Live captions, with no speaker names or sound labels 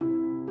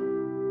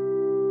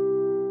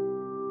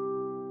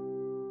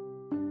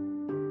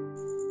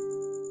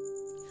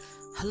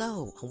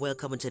Hello and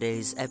welcome to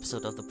today's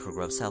episode of the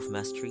program Self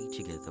Mastery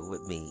together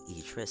with me,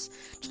 Idris.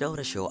 Today on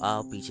the show,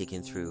 I'll be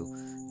taking through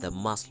the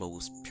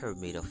Maslow's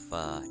pyramid of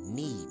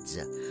needs.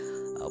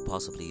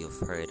 Possibly you've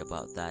heard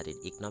about that in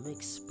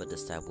economics, but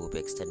this time we'll be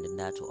extending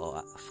that to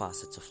all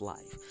facets of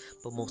life.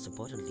 But most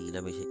importantly,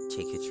 let me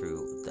take you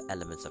through the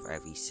elements of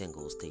every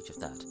single stage of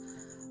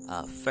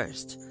that.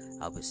 First,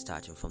 I'll be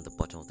starting from the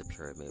bottom of the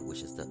pyramid,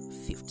 which is the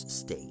fifth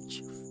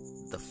stage.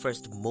 The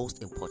first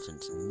most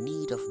important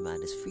need of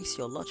man is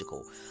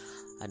physiological,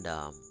 and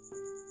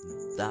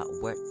that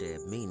word there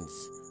means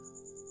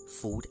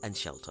food and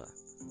shelter.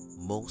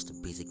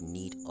 Most basic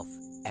need of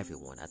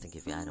everyone. I think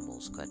if your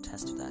animals could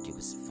attest to that, you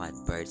could find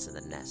birds in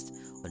the nest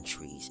on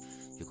trees.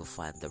 You could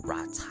find the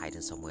rats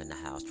hiding somewhere in the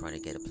house trying to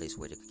get a place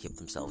where they could keep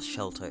themselves.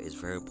 Shelter is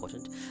very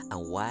important.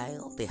 And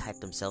while they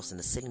hide themselves in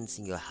the ceilings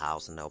in your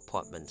house and the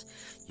apartment,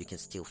 you can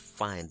still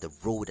find the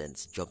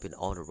rodents jumping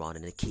all around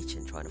in the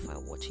kitchen trying to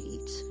find what to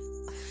eat.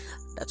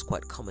 That's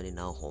quite common in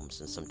our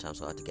homes, and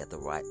sometimes we have to get the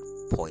right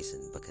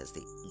poison because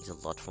they eat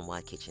a lot from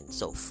our kitchen.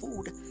 So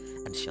food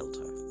and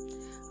shelter.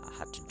 I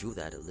had to do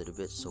that a little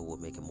bit, so we'll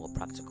make it more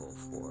practical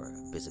for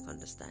basic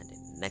understanding.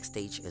 Next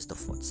stage is the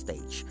fourth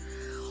stage.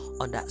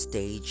 On that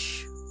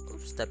stage,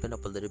 stepping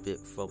up a little bit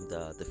from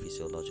the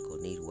physiological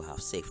need, we have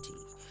safety,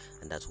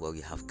 and that's where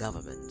we have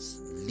governments,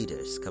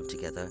 leaders come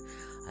together,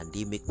 and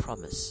they make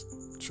promise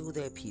to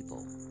their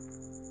people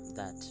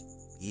that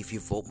if you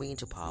vote me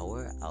into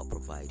power, I'll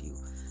provide you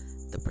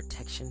the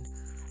protection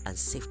and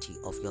safety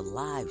of your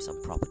lives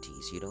and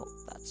properties.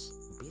 That's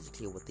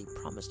basically what they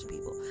promise to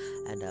people.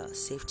 And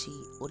safety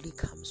only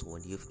comes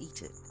when you've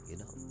eaten.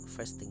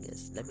 First thing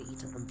is, let me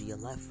eat and be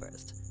alive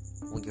first.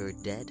 When you're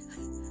dead,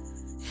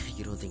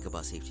 you don't think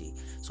about safety.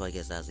 So I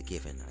guess that's a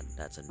given, and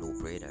that's a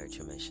no-brainer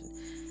to mention.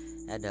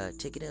 And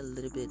taking it a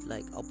little bit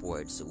like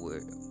upwards,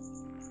 where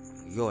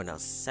you're now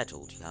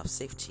settled, you have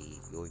safety,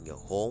 you're in your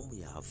home,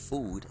 you have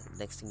food.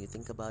 Next thing you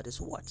think about is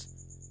what?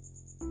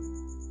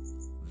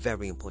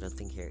 Very important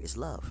thing here is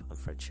love and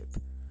friendship.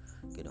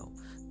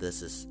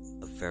 This is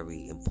a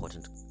very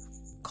important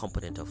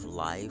component of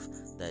life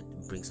that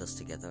brings us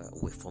together.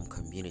 We form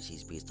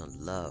communities based on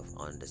love,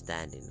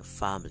 understanding,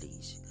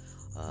 families,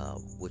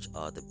 which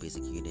are the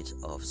basic units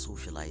of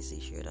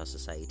socialization in our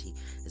society,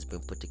 is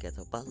being put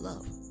together by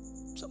love.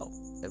 So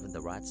even the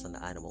rats and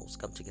the animals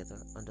come together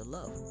under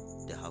love.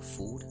 They have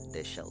food,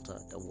 they shelter.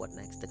 Then what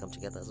next? They come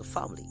together as a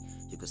family.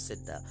 You could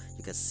sit there,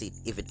 you can see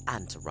even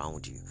ants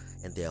around you,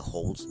 and there are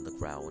holes in the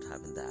ground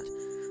having that.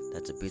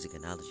 That's a basic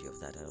analogy of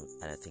that,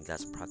 and I think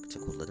that's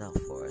practical enough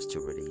for us to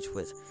relate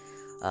with.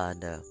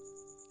 And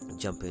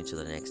jumping to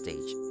the next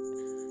stage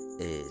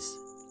is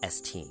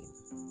esteem.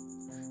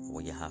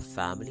 When you have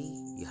family,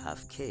 you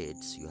have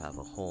kids, you have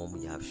a home,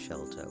 you have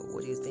shelter.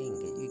 What do you think?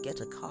 You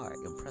get a car,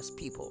 impress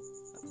people.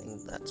 I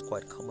think that's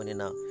quite common in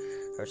our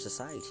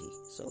society.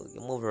 So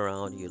you move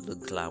around, you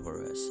look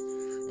glamorous.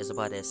 It's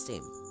about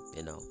esteem,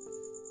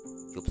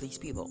 You please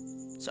people.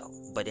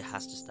 But it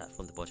has to start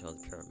from the bottom of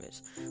the pyramid.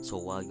 So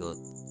while you're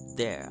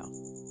there,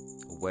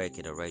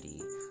 working already,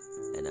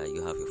 and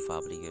you have your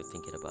family, you're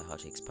thinking about how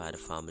to expand the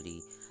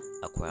family,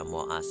 acquire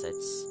more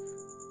assets,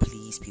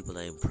 please people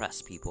and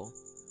impress people.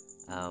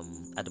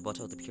 At the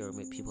bottom of the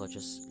pyramid, people are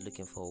just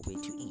looking for a way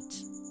to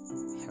eat.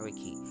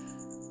 Hierarchy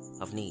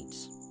of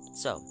needs.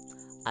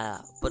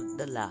 But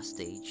the last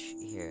stage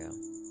here,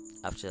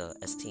 after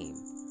esteem,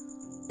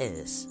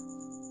 is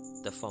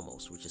the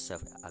foremost, which is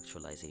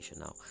self-actualization.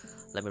 Now,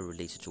 let me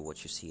relate it to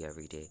what you see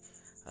every day,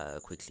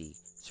 quickly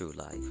through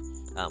life.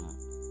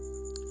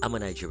 I'm a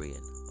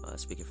Nigerian,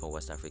 speaking from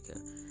West Africa,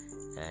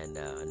 and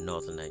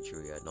northern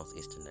Nigeria,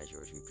 northeastern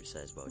Nigeria to be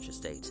precise, Bauchi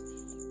State.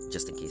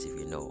 Just in case if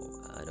you know,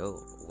 I know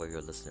where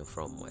you're listening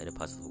from, or any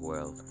part of the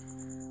world.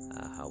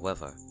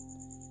 However,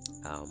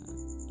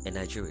 in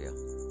Nigeria,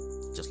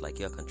 just like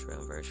your country,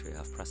 I'm very sure you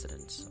have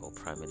presidents or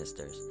prime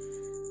ministers.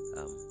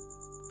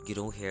 You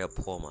don't hear a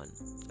poor man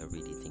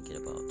really thinking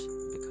about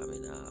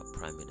becoming a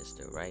prime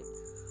minister, right?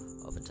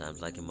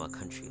 Oftentimes, like in my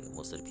country,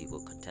 most of the people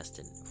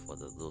contesting for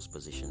those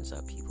positions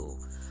are people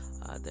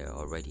they're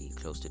already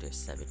close to their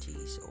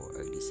 70s or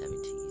early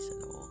 70s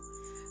and all.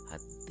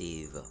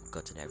 They've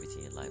gotten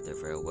everything in life. They're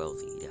very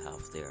wealthy.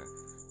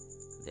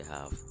 They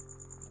have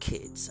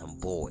kids and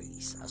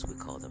boys, as we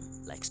call them,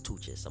 like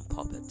stooges and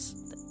puppets.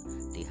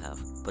 They have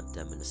put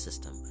them in the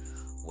system,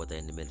 whether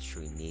in the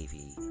military,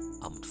 navy,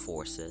 armed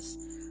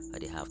forces.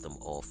 They have them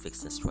all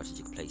fixed in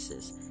strategic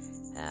places.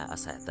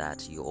 Aside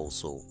that, you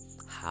also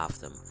have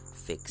them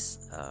fix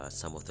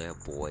some of their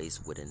boys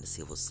within the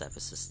civil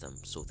service system,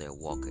 so they're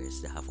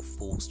workers. They have a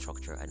full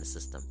structure and a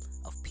system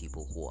of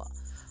people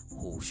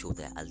who show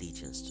their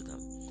allegiance to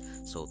them.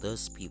 So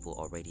those people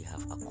already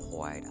have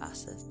acquired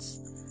assets.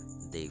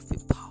 They've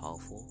been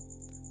powerful,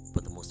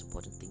 but the most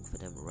important thing for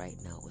them right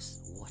now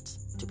is what?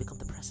 To become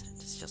the president.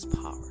 It's just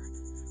power,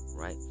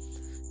 right?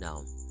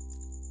 Now,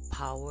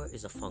 power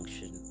is a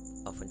function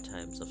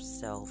oftentimes of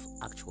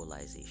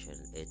self-actualization.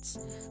 It's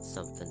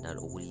something that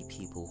only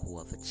people who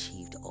have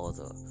achieved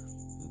other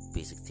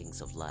basic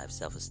things of life: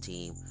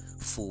 self-esteem,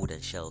 food,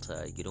 and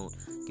shelter.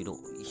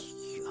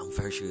 I'm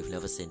very sure you've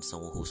never seen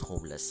someone who's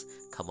homeless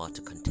come out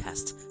to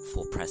contest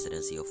for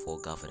presidency or for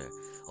governor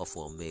or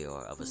for a mayor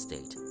of a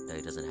state. That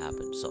it doesn't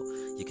happen. So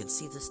you can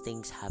see these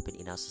things happen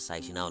in our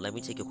society. Now, let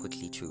me take you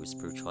quickly to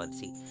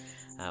spirituality,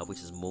 which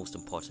is most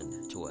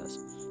important to us,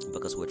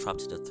 because we're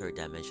trapped in the third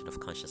dimension of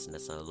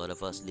consciousness. And a lot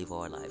of us live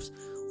our lives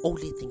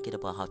only thinking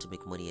about how to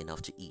make money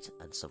enough to eat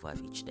and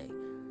survive each day.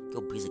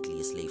 You're basically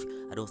a slave.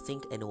 I don't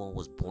think anyone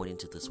was born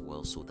into this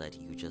world so that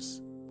you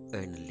just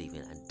earn a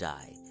living and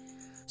die.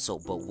 So,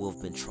 but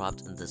we've been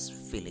trapped in this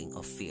feeling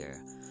of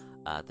fear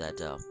that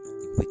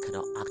we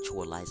cannot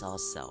actualize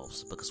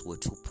ourselves because we're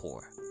too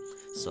poor.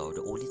 So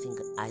the only thing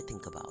I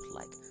think about,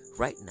 like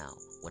right now,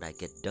 when I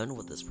get done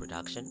with this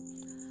production,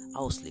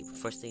 I'll sleep.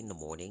 First thing in the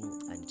morning,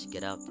 I need to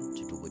get out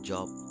to do a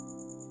job,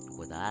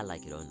 whether I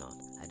like it or not.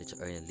 I need to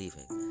earn a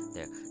living.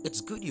 There,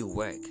 it's good you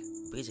work.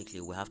 Basically,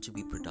 we have to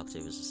be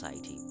productive in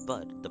society.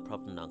 But the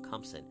problem now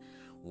comes in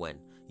when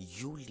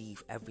you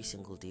live every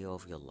single day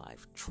of your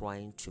life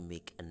trying to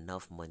make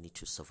enough money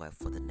to survive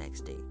for the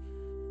next day.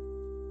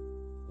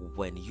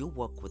 When you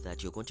work with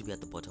that, you're going to be at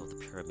the bottom of the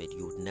pyramid.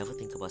 You would never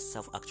think about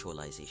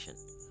self-actualization.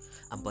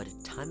 And by the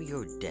time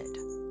you're dead,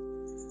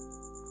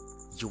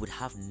 you would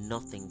have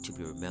nothing to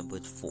be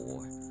remembered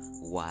for.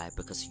 Why?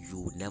 Because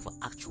you never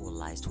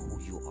actualized who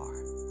you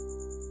are.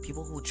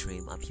 People who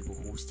dream are people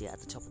who stay at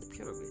the top of the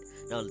pyramid.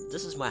 Now,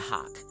 this is my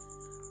hack.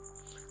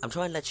 I'm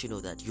trying to let you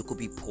know that you could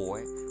be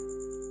poor,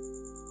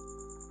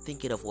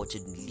 thinking of what to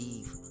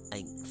live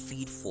and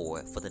feed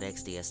for the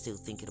next day, and still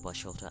thinking about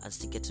shelter and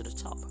still get to the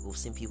top. We've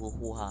seen people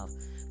who have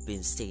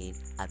been staying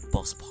at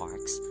bus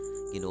parks,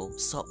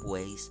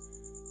 subways.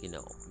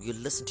 You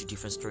listen to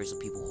different stories of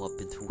people who have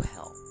been through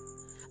hell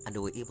and they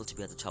were able to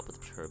be at the top of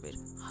the pyramid.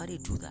 How do you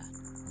do that?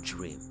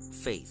 Dream,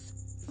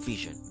 faith,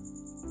 vision.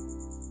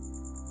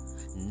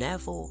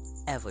 Never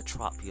ever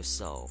trap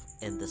yourself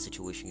in the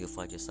situation you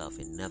find yourself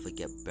in. Never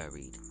get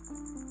buried.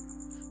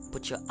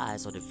 Put your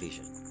eyes on the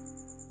vision.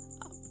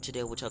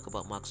 Today we'll talk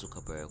about Mark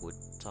Zuckerberg. We'll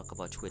talk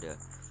about Twitter.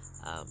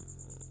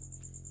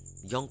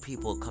 Young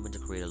people coming to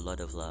create a lot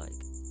of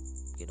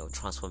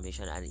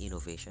transformation and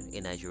innovation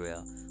in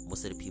Nigeria.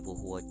 Most of the people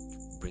who are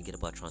bringing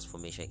about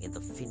transformation in the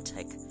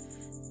fintech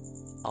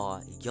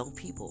are young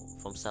people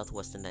from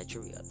southwestern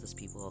Nigeria. These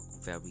people are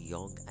very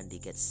young and they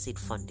get seed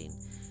funding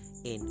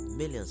in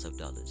millions of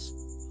dollars.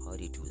 How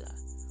do you do that?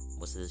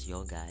 Most of these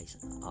young guys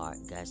are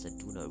guys that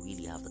do not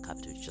really have the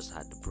capital, just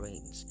had the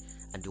brains,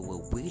 and they were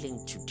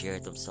willing to dare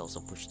themselves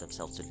and push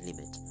themselves to the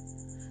limit,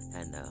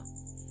 and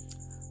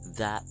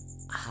that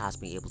has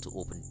been able to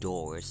open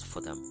doors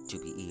for them to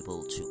be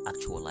able to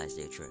actualize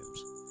their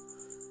dreams.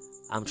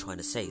 I'm trying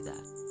to say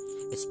that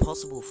it's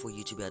possible for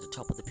you to be at the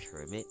top of the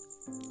pyramid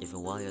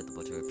even while you're at the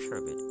bottom of the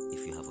pyramid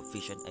if you have a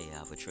vision and you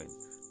have a dream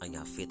and you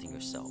have faith in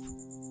yourself.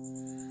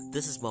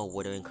 This is my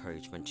word of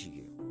encouragement to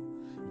you,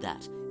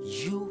 that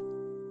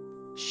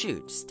you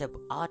should step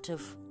out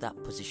of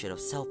that position of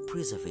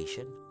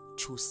self-preservation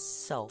to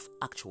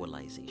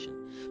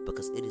self-actualization,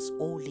 because it is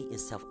only in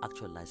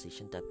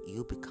self-actualization that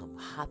you become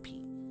happy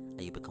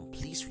and you become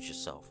pleased with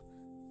yourself.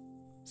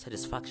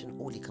 Satisfaction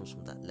only comes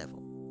from that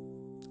level.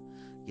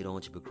 You don't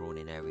want to be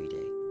groaning every day.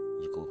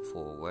 You go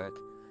for work,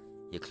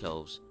 you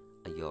close,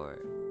 and you're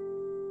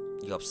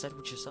upset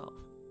with yourself.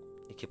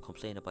 You keep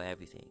complaining about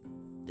everything.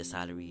 The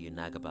salary, you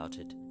nag about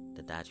it.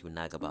 The that, you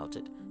nag about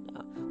it.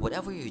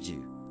 Whatever you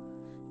do,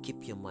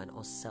 keep your mind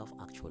on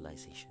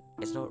self-actualization.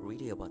 It's not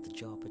really about the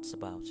job, it's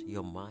about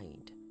your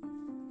mind.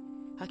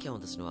 Okay, on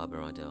this note, I'll be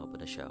rounding up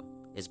with the show.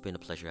 It's been a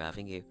pleasure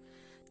having you.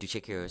 Do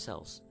take care of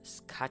yourselves.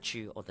 Catch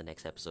you on the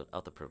next episode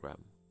of the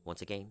program.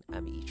 Once again,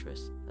 I'm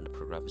Idris, and the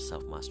program is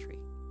Self-Mastery.